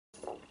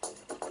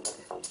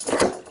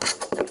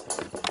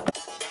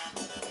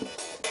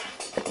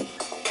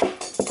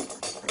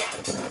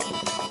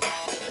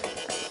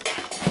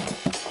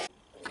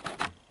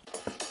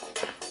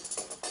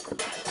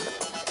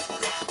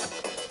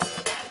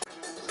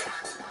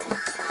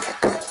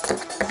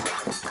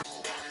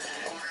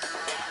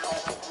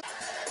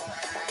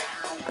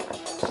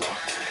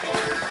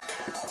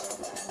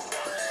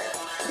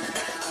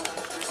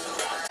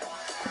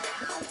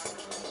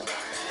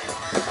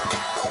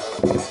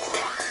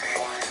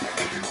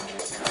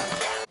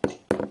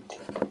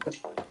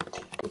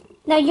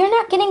Now, you're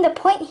not getting the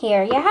point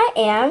here. Yeah, I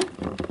am.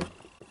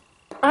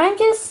 I'm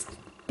just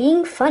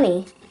being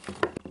funny.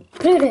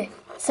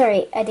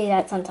 Sorry, I do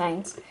that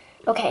sometimes.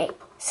 Okay,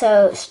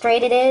 so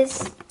straight it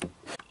is.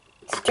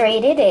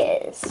 Straight it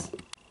is.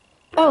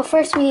 Oh,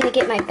 first we need to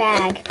get my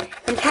bag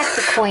and pack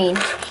the coin.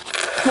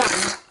 Come on.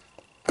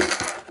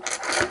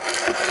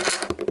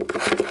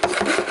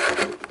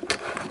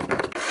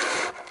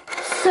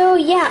 So,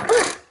 yeah.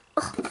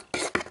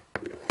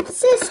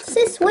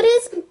 Sis, what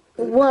is...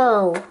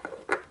 Whoa.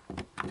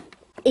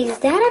 Is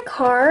that a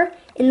car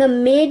in the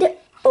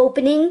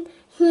mid-opening?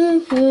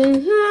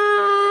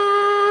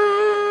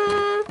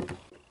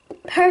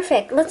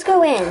 Perfect, let's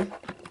go in.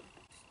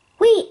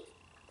 Wait,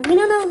 we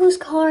don't know whose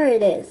car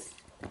it is.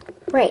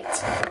 Right.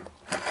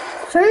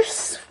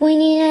 First, we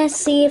need to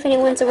see if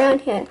anyone's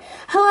around here.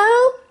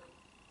 Hello?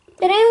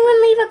 Did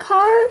anyone leave a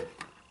car?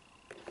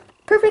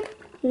 Perfect.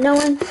 No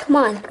one. Come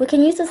on, we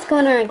can use this to go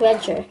on our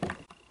adventure.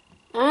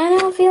 I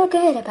don't feel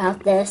good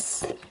about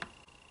this.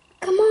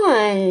 Come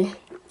on.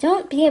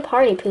 Don't be a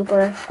party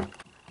pooper.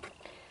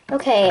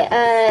 Okay,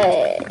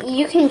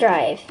 you can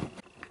drive.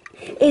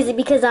 Is it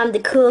because I'm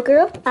the cool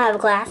girl? I have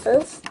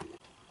glasses.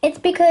 It's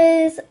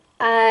because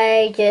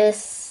I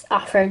just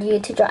offered you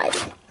to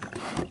drive.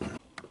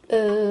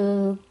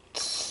 Okay.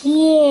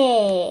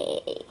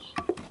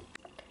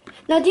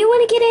 Now, do you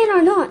want to get in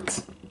or not?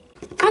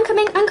 I'm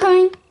coming.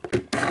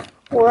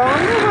 We're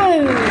on the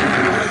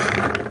road.